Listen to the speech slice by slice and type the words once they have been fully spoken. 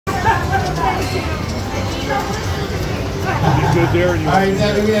All right,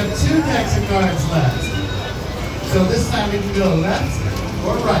 Debbie, we have 2 decks of cards left. So this time we can go left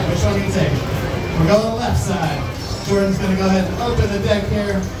or right. Which one do you take? We're going left side. Jordan's going to go ahead and open the deck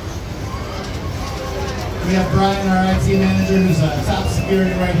here. We have Brian, our IT manager, who's top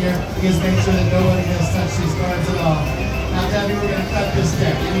security right here. He has made sure that nobody has touched these cards at all. Now, Debbie, we're going to cut this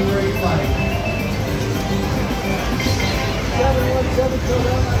deck anywhere you like.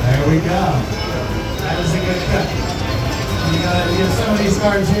 There we go. That is a good cut. You have some of these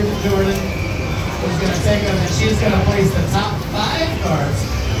cards here to Jordan, who's going to take them, and she's going to place the top 5 cards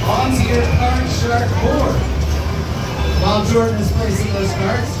onto your card shark board. While Jordan is placing those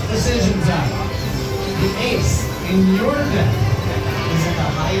cards, decision time. The ace in your deck is it the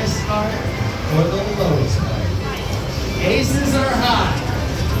highest card or the lowest card? Aces are high.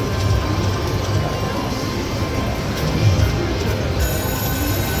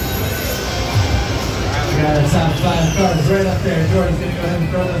 We got our top 5 cards right up there. Jordan's going to go ahead and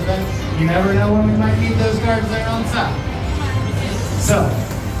throw those back. You never know when we might need those cards there on top. So,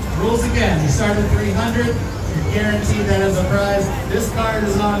 rules again. You start at 300. You're guaranteed that as a prize. This card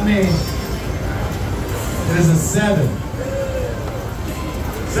is on me. It is a 7.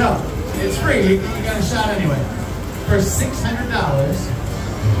 So, it's free. You got a shot anyway. For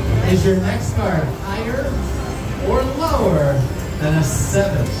 $600, is your next card higher or lower than a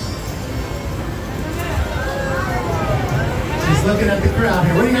 7? She's looking at the crowd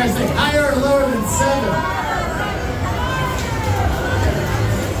here. What do you guys think? Higher or lower than 7?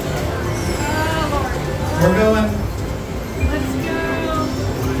 We're going.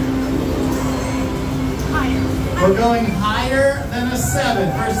 We're going higher than a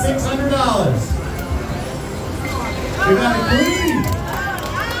 7 for $600. We got a queen.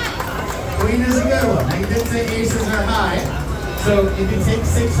 Queen is a good one. Now you did say aces are high, so you can take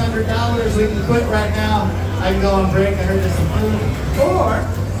 $600. We can quit right now. I can go on break. I heard there's some food, or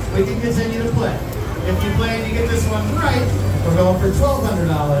we can continue to play. If you play and you get this one right, we're going for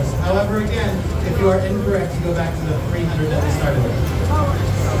 $1,200. However, again, if you are incorrect, you go back to the $300 that we started with.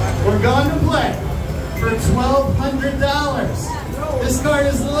 We're going to play for $1,200. This card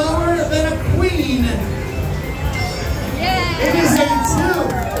is lower than a queen. Yeah. It is a 2.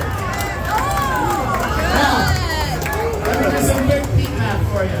 Now, let me do some quick peek math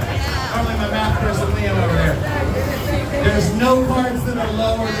for you. Normally my math person Liam over there. There's no cards that are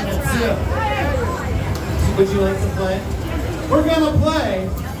lower than a 2. Would you like to play? We're going to play,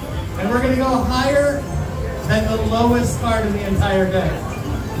 and we're going to go higher than the lowest card in the entire deck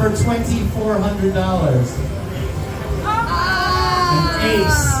for $2,400. An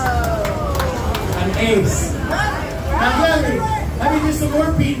ace. An ace. Now, let me do some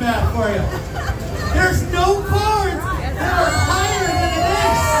more beat math for you. There's no cards that are higher